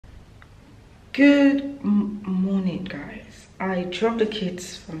Good morning, guys. I dropped the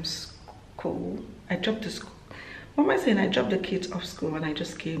kids from school. I dropped the school. What am I saying? I dropped the kids off school and I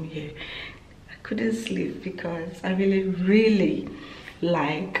just came here. I couldn't sleep because I really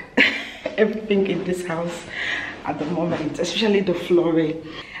like everything in this house at the moment, especially the flooring.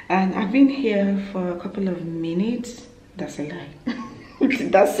 And I've been here for a couple of minutes. That's a lie.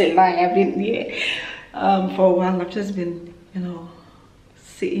 That's a lie. I've been here for a while. I've just been,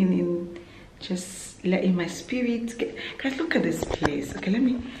 sitting in, just letting my spirit get. Guys, look at this place. Okay, let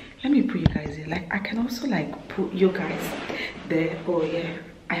me put you guys in. Like, I can also like put you guys there. Oh yeah,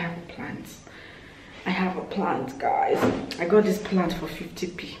 I have a plant. I have a plant, guys. I got this plant for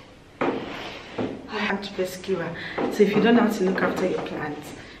 50p. I have to rescue her. So if you don't know how to look after your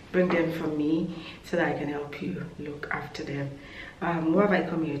plants, bring them for me so that I can help you look after them. What have I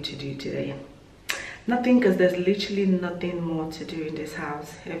come here to do today? Nothing, because there's literally nothing more to do in this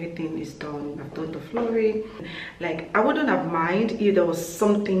house. Everything is done. I've done the flooring. Like, I wouldn't have mind if there was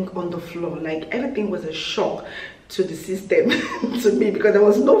something on the floor. Like, everything was a shock to the system to me because there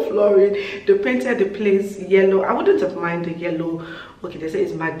was no flooring. They painted the place yellow. I wouldn't have mind the yellow. Okay, they say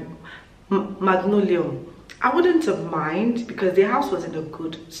it's magnolia. I wouldn't have mind because the house was in a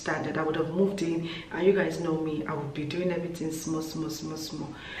good standard. I would have moved in, and you guys know me, I would be doing everything small.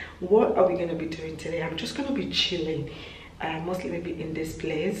 What are we going to be doing today? I'm just going to be chilling, mostly maybe in this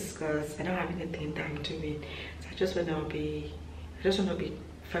place because I don't have anything that I'm doing. So I just want to be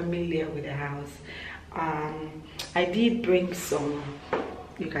familiar with the house. I did bring some,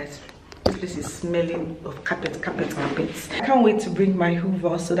 you guys, this place is smelling of carpets. I can't wait to bring my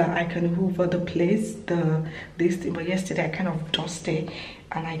hoover so that I can hoover the place, this thing. But yesterday I kind of dusted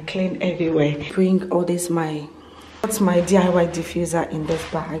and I cleaned everywhere. Bring all this what's my DIY diffuser in this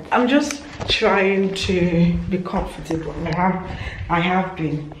bag. I'm just trying to be comfortable. I have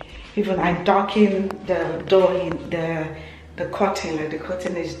been. Even I darkened the door in the curtain. Like, the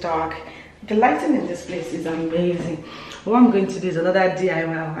curtain is dark. The lighting in this place is amazing. What I'm going to do is another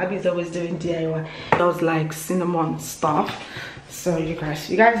DIY. Abby's always doing DIY. Those like cinnamon stuff. So you guys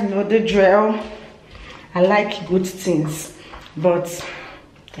know the drill. I like good things, but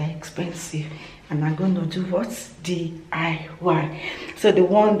they're expensive. And I'm gonna do what? DIY. So the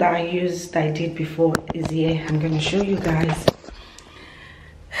one that I did before is here. I'm gonna show you guys.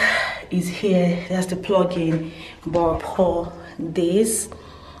 Is here. That's the plug-in. But pour this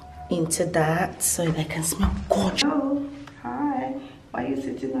into that so that I can smell good. Oh, hi. Why are you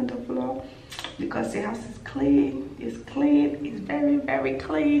sitting on the floor? Because the house is clean. It's clean. It's very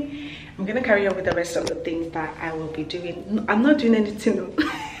clean. I'm gonna carry on with the rest of the things that I will be doing. I'm not doing anything.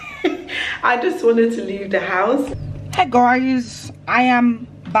 I just wanted to leave the house. Hey guys, I am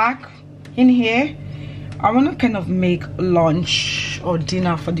back in here. I want to kind of make lunch or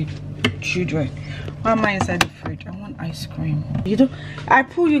dinner for the children. Why am I inside the fridge? I want ice cream. I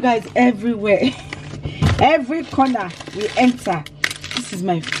pull you guys everywhere. Every corner we enter. This is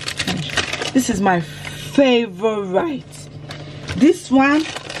my favorite. This one,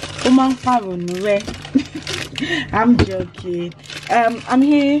 I'm joking. I'm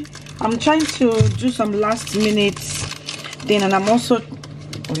here. I'm trying to do some last minute thing, and I'm also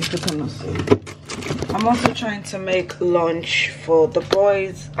trying to make lunch for the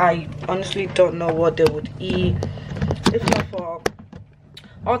boys. I honestly don't know what they would eat. If not for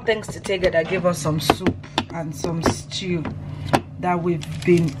all thanks to Tega that gave us some soup and some stew that we've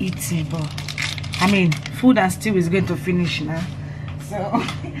been eating. But I mean, food and stew is going to finish now. So,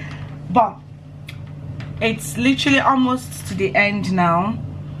 but it's literally almost to the end now.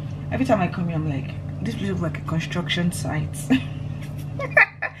 Every time I come here, I'm like, this place looks like a construction site.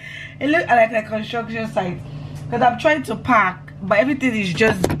 It looks like a construction site because I'm trying to park, but everything is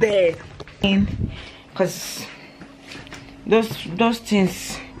just there. Because those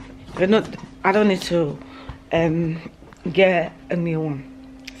things, they're not. I don't need to get a new one.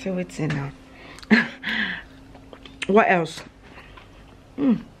 So what's in now? What else?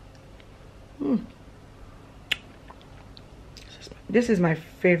 This is my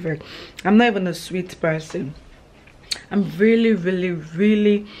favorite. I'm not even a sweet person. I'm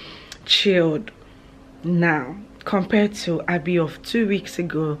really chilled now compared to Abby of 2 weeks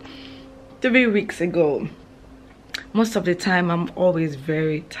ago, 3 weeks ago. Most of the time I'm always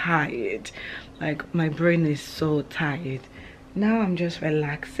very tired. Like, my brain is so tired. Now I'm just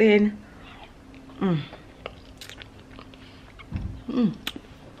relaxing.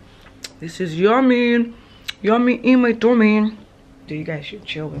 This is yummy in my tummy. You guys should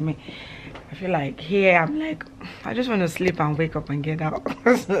chill with me. I feel like here I'm like, I just want to sleep and wake up and get out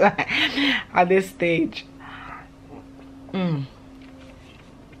at this stage.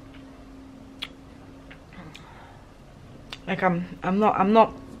 Like I'm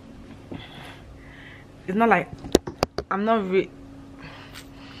not it's not like I'm not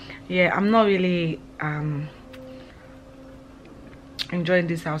really enjoying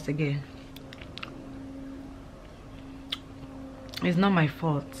this house again. It's not my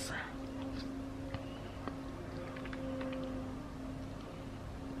fault.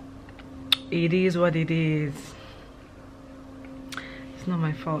 It is what it is. It's not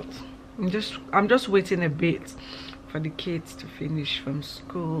my fault. I'm just waiting a bit for the kids to finish from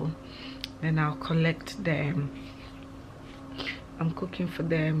school, then I'll collect them. I'm cooking for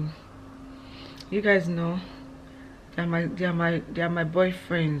them. You guys know they are my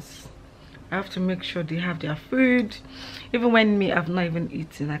boyfriends. I have to make sure they have their food. Even when I've not even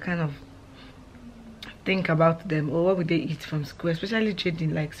eaten, I kind of think about them. Or what would they eat from school? Especially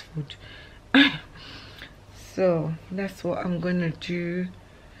Jayden likes food. So that's what I'm gonna do.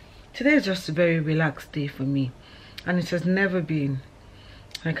 Today is just a very relaxed day for me, and it has never been.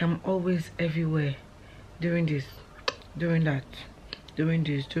 Like I'm always everywhere, doing this, doing that, doing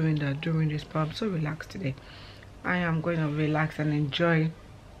this, doing that, doing this. But I'm so relaxed today. I am going to relax and enjoy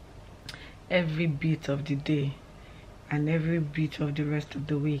every bit of the day and every bit of the rest of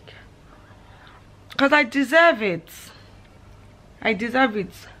the week, because I deserve it. I deserve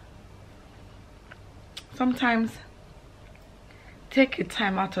it. Sometimes take a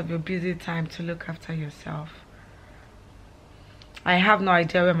time out of your busy time to look after yourself. I have no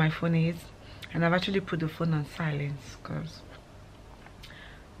idea where my phone is, and I've actually put the phone on silence because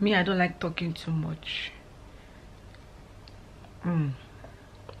me, I don't like talking too much.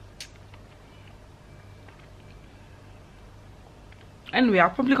 Anyway,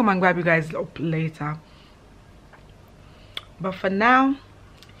 I'll probably come and grab you guys up later, but for now,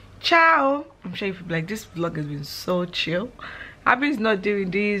 ciao. I'm sure people like this vlog has been so chill. Abby's not doing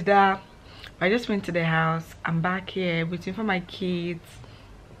this, that. I just went to the house. I'm back here waiting for my kids.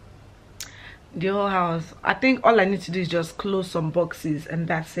 The whole house, I think all I need to do is just close some boxes and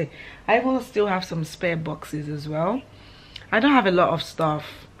that's it. I will still have some spare boxes as well. I don't have a lot of stuff.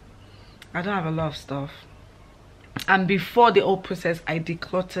 And before the whole process, I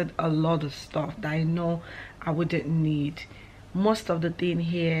decluttered a lot of stuff that I know I wouldn't need. Most of the thing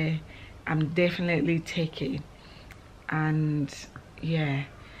here I'm definitely taking, and yeah,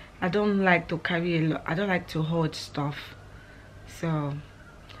 I don't like to carry a lot. I don't like to hold stuff, so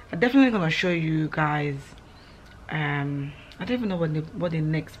I'm definitely gonna show you guys. I don't even know what the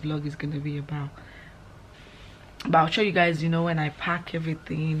next vlog is gonna be about, but I'll show you guys, you know, when I pack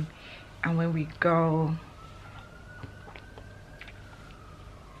everything and when we go.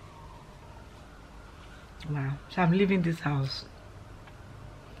 Wow, so I'm leaving this house.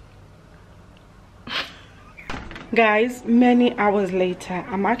 Guys, many hours later,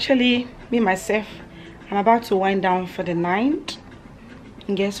 I'm about to wind down for the night.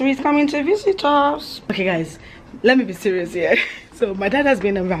 And guess who is coming to visit us? Okay guys, let me be serious here. So my dad has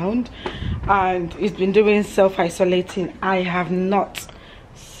been around and he's been doing self-isolating. I have not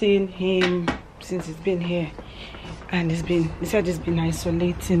seen him since he's been here, and he said he's been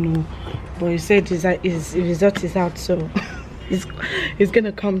isolating, but he said his result is out, so he's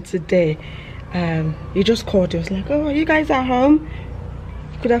gonna come today. He just called. He was like, oh, you guys are home?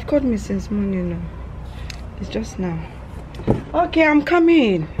 You could have called me since morning. No, it's just now. Okay, I'm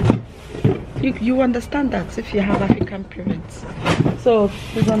coming. You understand that if you have African parents. So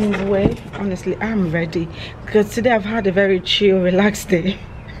he's on his way. Honestly, I'm ready because today I've had a very chill, relaxed day.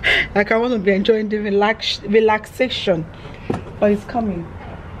 Like I want to be enjoying the relaxation. But he's coming.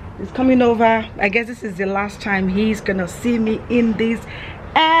 He's coming over. I guess this is the last time he's gonna see me in this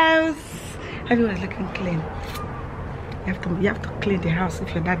house. Everyone's looking clean. You have to clean the house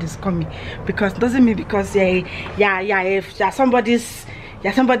if your dad is coming, because doesn't mean because if you're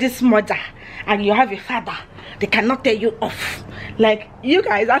somebody's mother and you have a father, they cannot tell you off. Like you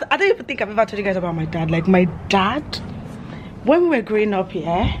guys, I don't even think I've ever told you guys about my dad. Like my dad, when we were growing up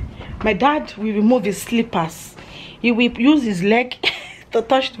here, my dad will remove his slippers. He will use his leg to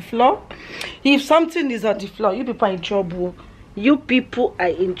touch the floor. If something is on the floor, you people are in trouble. You people are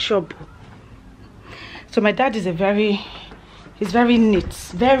in trouble. So my dad is he's very neat,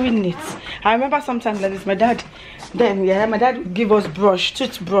 very neat. I remember sometimes like this, my dad would give us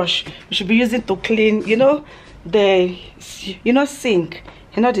toothbrush. We should be using to clean, you know, the sink.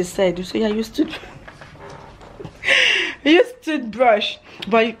 You know, they said, so yeah, use toothbrush.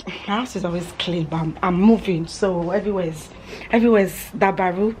 But my house is always clean, but I'm moving, so everywhere's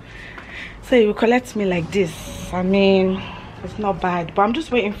dabaru. So he will collect me like this. I mean, it's not bad, but I'm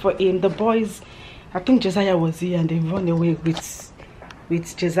just waiting for him. The boys, I think Josiah was here and they run away with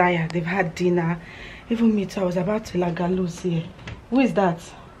with Josiah. They've had dinner. Even me too, I was about to lose here. Who is that?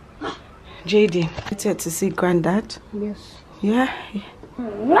 Jayden. Excited to see Granddad? Yes. Yeah.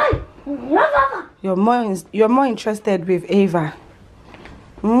 You're more interested with Ava.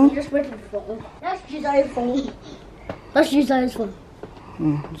 Just waiting for it. That's Josiah's phone. That's Josiah's phone.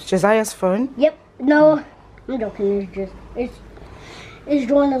 Josiah's phone? Yep. No. I'm joking. It's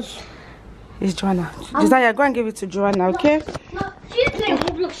Joanna's. It's Joanna. Josiah, go and give it to Joanna, okay? No, she's playing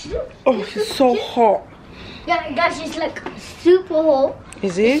Roblox. Oh, she's so hot. Yeah, guys, she's like super hot.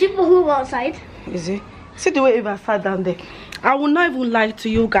 Is it? Super hot outside. Is it? See the way Ava sat down there. I will not even lie to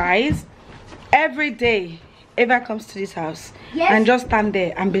you guys. Every day, Ava comes to this house and just stand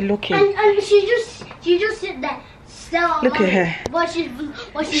there and be looking. And she just sit there. Look at her.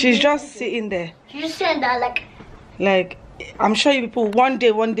 She's just sitting there. She's just sitting there like I'm sure you people one day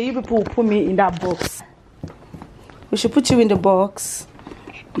you people will put me in that box. We should put you in the box.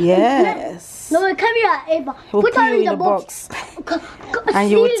 Yes. No, come here, Ava. We'll put her in the box. And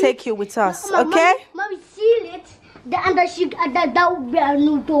you will take you with us, okay? Mommy, seal it. That will be a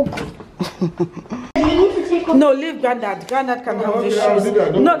new dog. No, leave Granddad. Granddad can have the shoes.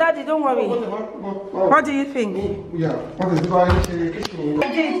 No, Daddy, don't worry. What do you think? Yeah.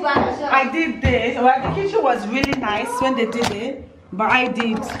 I did this. Well, the kitchen was really nice when they did it, but I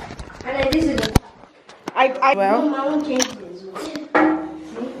did. And then this is the. Well. My own changed this.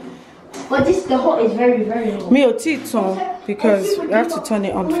 But the hot is very, very hot. Me or Tito, because we have to turn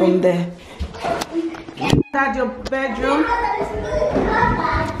it on from there. That's your bedroom.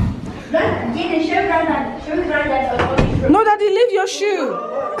 No, Daddy, leave your shoe.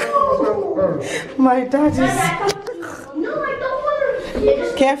 My dad is. No, I don't want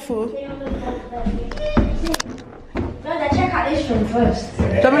to. Careful. Check out this room first.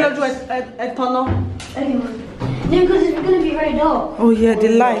 Domino, do a tunnel. Okay, no, because it's going to be very dark. Oh, yeah, the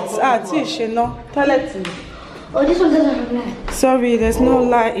lights. Tish, no. Toilet. Oh, this one doesn't have light. Sorry, there's no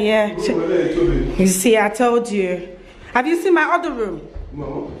light here. You see, I told you. Have you seen my other room?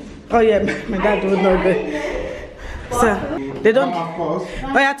 No. Oh, yeah, my dad would know that. So, they don't. Oh,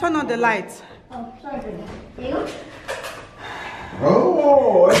 yeah, turn on the lights. Oh, sorry for that. There you go.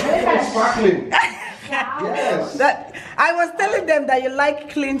 Oh, it's sparkling. Yes. I was telling them that you like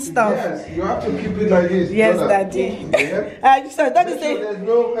clean stuff. Yes, you have to keep it like this. Yes, Daddy. Yeah. So Daddy said, there's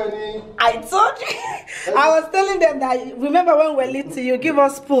no penny. I told you. I was telling them that, remember when we were little, you give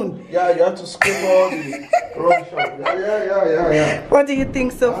us spoon. Yeah, you have to scrape all the rubbish off. Yeah. What do you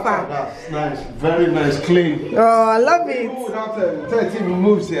think so far? That's nice. Very nice, clean. Oh, I love it. Even without 30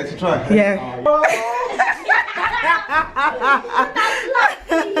 moves here to try. Yeah.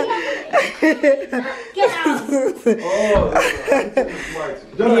 Get out.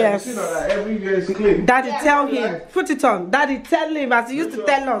 Yes. You know that everywhere is clean. Daddy, tell him. Put it on. Daddy, tell him as he used to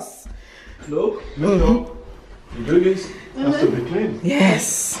tell us. Look, you do this, has to be clean.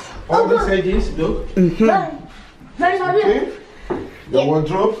 Yes. All these edges, look. Very Clean. The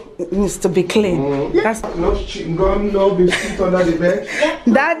wardrobe needs to be clean. That's no chewing gum, no biscuit under the bed.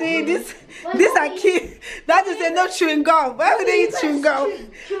 Daddy, these are kids. Daddy said no chewing gum. Why would they eat chewing gum?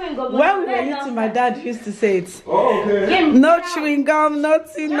 When we were little, my dad used to say it. Oh, okay. No chewing gum,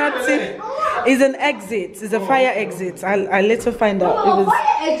 nothing. It's an exit. It's a fire exit. I later find out. It was.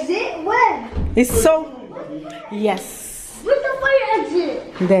 Fire exit? Where? It's so. Yes. Where's the fire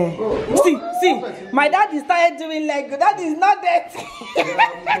exit? There. See. My daddy started doing Lego. That is not that.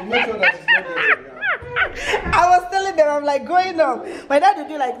 I was telling them, I'm like, growing up, my dad would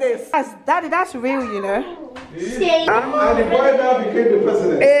do like this. Daddy, that's real, you know. Stay. And the boy now became the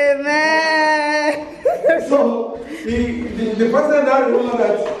president. Amen. So, the president now remember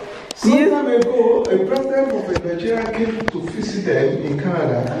that some time ago, a president of Nigeria came to visit them in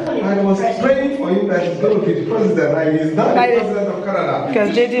Canada and was praying for him that he's going to be the president, and he's not the president of Canada. Because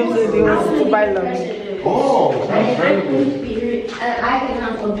Jayden said he wants to buy lunch. Oh, that's very good. I can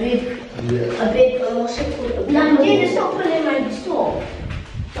have a big Jayden, stop putting in my store.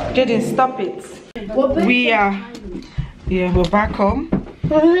 Jayden, stop it. We're back home.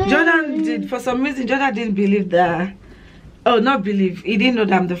 Jordan did, for some reason, Jordan didn't believe that. Oh, not believe. He didn't know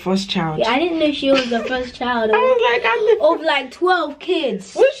that I'm the first child. Yeah, I didn't know she was the first child. I was like, of like 12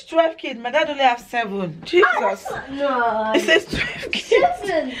 kids. Which 12 kids? My dad only have 7. Jesus. No. It says 12 kids.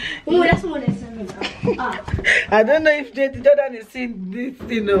 7. Oh, that's more than 7. I don't know if Jordan is seeing this,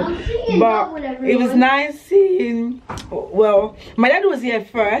 you know. But it was nice seeing. Well, my dad was here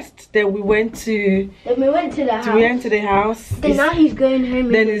first. Then we went to. Then we went to the house. We went to the house. Then now he's going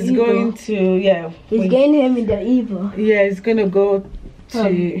home. Then he's going to He's going home in the Eva. Yeah, he's gonna go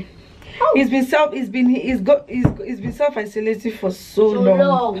to He's been self-isolating for so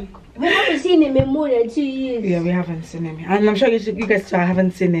long. We haven't seen him in more than 2 years. Yeah, we haven't seen him, and I'm sure you guys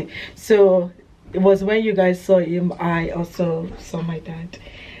haven't seen it. So it was when you guys saw him, I also saw my dad.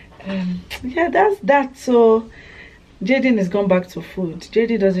 Yeah, that's that. So Jayden has gone back to food.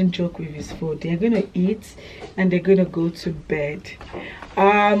 Jayden doesn't joke with his food. They're gonna eat and they're gonna go to bed.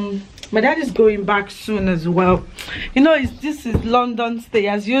 My dad is going back soon as well. You know, this is London stay.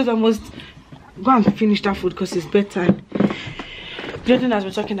 As usual, almost go and finish that food because it's bedtime. Jordan has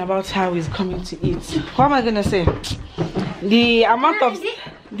been talking about how he's coming to eat. What am I gonna say? The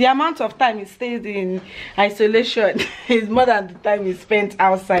amount of time he stays in isolation is more than the time he spent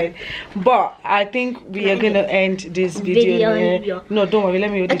outside. But I think we are gonna end this video here. No, don't worry, let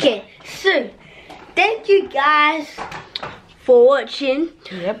me hold it. Okay, so thank you guys for watching.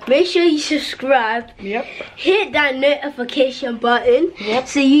 Yep. Make sure you subscribe. Yep. Hit that notification button. Yep.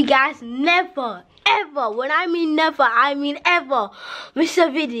 So you guys never ever, when I mean never, I mean ever, miss a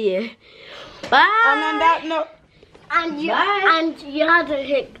video. Bye. And on that note, and you have to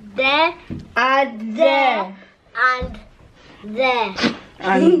hit there and there and there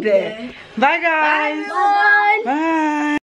and there. Bye guys. Bye. Bye.